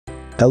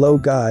Hello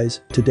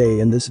guys, today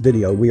in this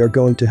video we are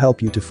going to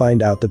help you to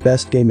find out the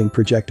best gaming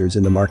projectors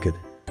in the market.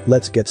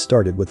 Let's get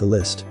started with the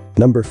list.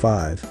 Number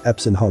 5,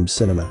 Epson Home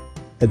Cinema.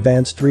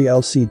 Advanced 3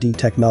 LCD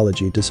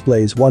technology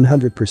displays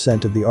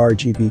 100% of the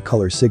RGB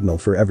color signal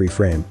for every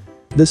frame.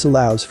 This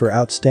allows for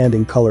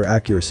outstanding color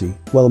accuracy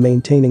while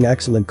maintaining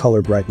excellent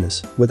color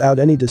brightness without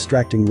any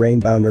distracting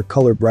rainbow or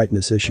color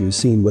brightness issues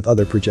seen with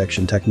other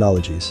projection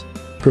technologies.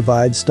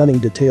 Provides stunning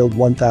detailed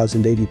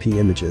 1080p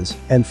images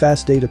and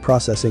fast data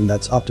processing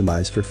that's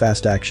optimized for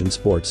fast action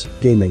sports,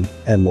 gaming,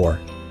 and more.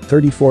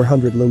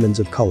 3400 lumens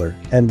of color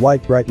and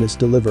white brightness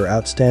deliver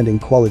outstanding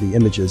quality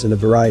images in a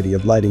variety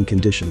of lighting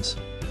conditions.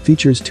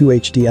 Features 2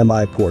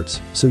 HDMI ports,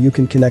 so you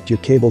can connect your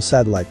cable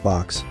satellite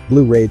box,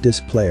 Blu-ray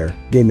disc player,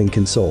 gaming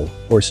console,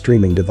 or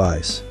streaming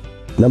device.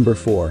 Number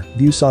 4,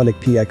 ViewSonic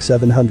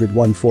PX701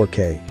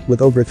 4K.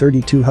 With over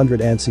 3200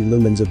 ANSI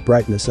lumens of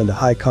brightness and a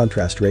high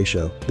contrast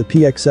ratio, the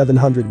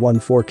PX701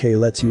 4K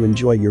lets you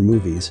enjoy your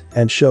movies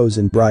and shows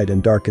in bright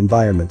and dark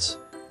environments.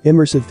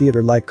 Immersive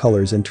theater-like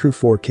colors and true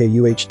 4K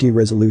UHD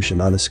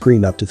resolution on a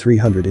screen up to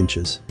 300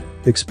 inches.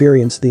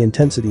 Experience the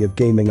intensity of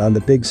gaming on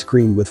the big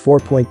screen with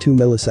 4.2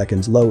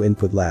 milliseconds low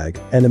input lag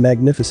and a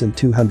magnificent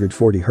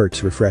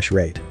 240Hz refresh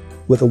rate.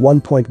 With a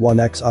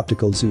 1.1x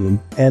optical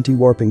zoom,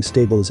 anti-warping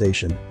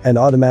stabilization, and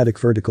automatic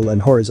vertical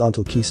and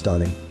horizontal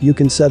keystone, you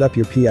can set up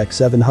your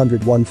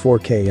PX701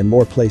 4K in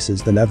more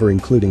places than ever,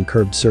 including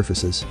curved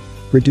surfaces.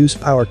 Reduce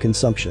power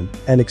consumption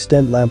and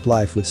extend lamp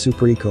life with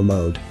Super Eco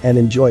mode and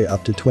enjoy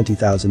up to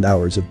 20,000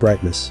 hours of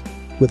brightness.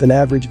 With an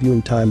average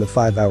viewing time of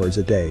 5 hours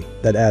a day,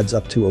 that adds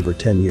up to over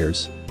 10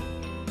 years.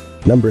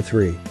 Number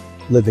 3.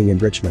 Living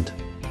Enrichment.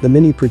 The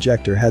mini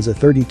projector has a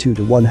 32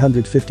 to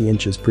 150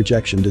 inches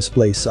projection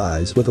display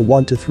size with a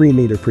 1 to 3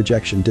 meter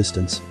projection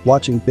distance,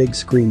 watching big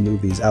screen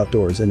movies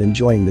outdoors and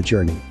enjoying the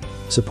journey.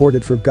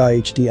 Supported for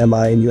GA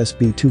HDMI and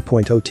USB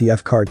 2.0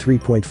 TF card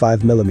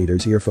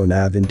 3.5mm earphone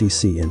AV in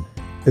DC in.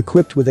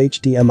 Equipped with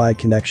HDMI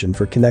connection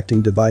for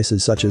connecting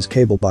devices such as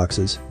cable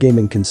boxes,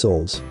 gaming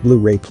consoles,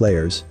 Blu-ray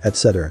players,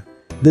 etc.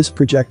 This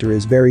projector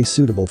is very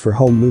suitable for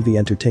home movie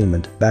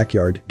entertainment,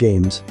 backyard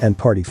games, and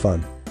party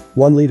fun.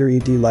 1 liter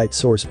ED light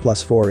source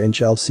plus 4-inch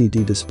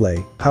LCD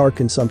display, power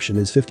consumption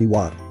is 50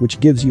 watt,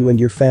 which gives you and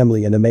your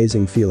family an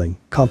amazing feeling,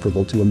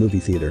 comparable to a movie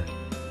theater.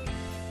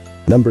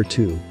 Number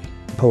 2.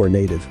 Power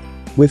Native.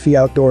 Wi-Fi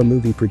Outdoor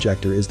Movie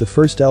Projector is the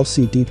first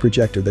LCD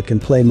projector that can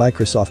play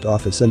Microsoft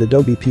Office and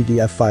Adobe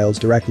PDF files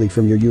directly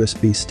from your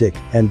USB stick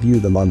and view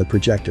them on the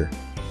projector.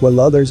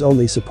 While others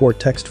only support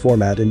text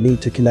format and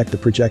need to connect the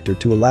projector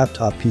to a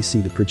laptop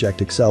PC to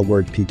project Excel,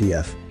 Word,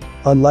 PDF.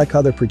 Unlike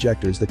other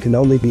projectors that can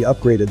only be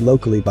upgraded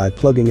locally by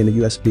plugging in a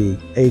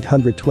USB,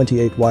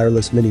 828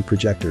 wireless mini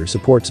projector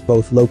supports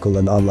both local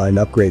and online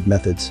upgrade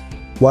methods.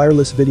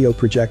 Wireless video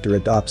projector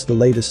adopts the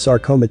latest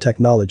sarcoma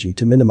technology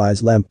to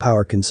minimize lamp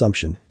power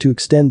consumption to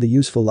extend the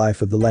useful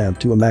life of the lamp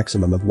to a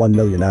maximum of 1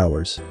 million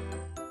hours.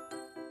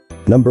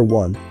 Number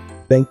 1.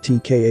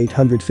 BenQ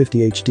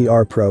TK850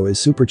 HDR Pro is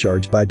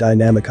supercharged by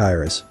dynamic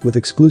iris with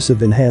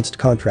exclusive enhanced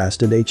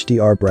contrast and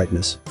HDR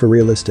brightness for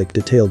realistic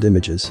detailed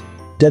images.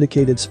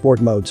 Dedicated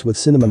sport modes with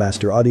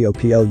CinemaMaster Audio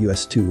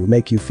PLUS2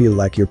 make you feel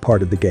like you're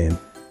part of the game.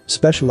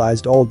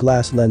 Specialized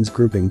all-glass lens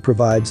grouping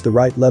provides the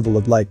right level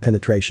of light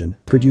penetration,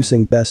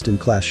 producing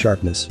best-in-class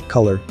sharpness,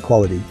 color,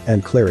 quality,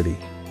 and clarity.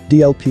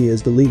 DLP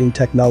is the leading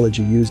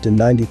technology used in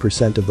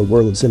 90% of the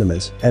world's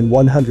cinemas and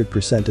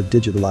 100% of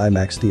digital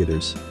IMAX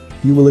theaters.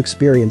 You will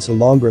experience a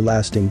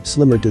longer-lasting,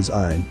 slimmer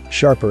design,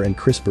 sharper and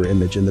crisper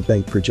image in the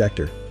BenQ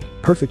projector.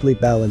 Perfectly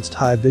balanced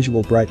high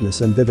visual brightness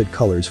and vivid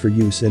colors for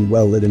use in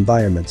well-lit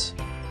environments.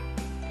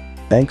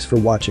 Thanks for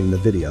watching the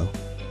video.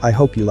 I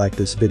hope you like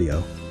this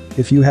video.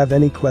 If you have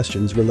any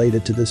questions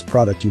related to this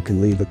product, you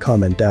can leave a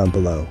comment down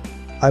below.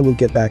 I will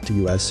get back to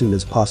you as soon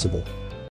as possible.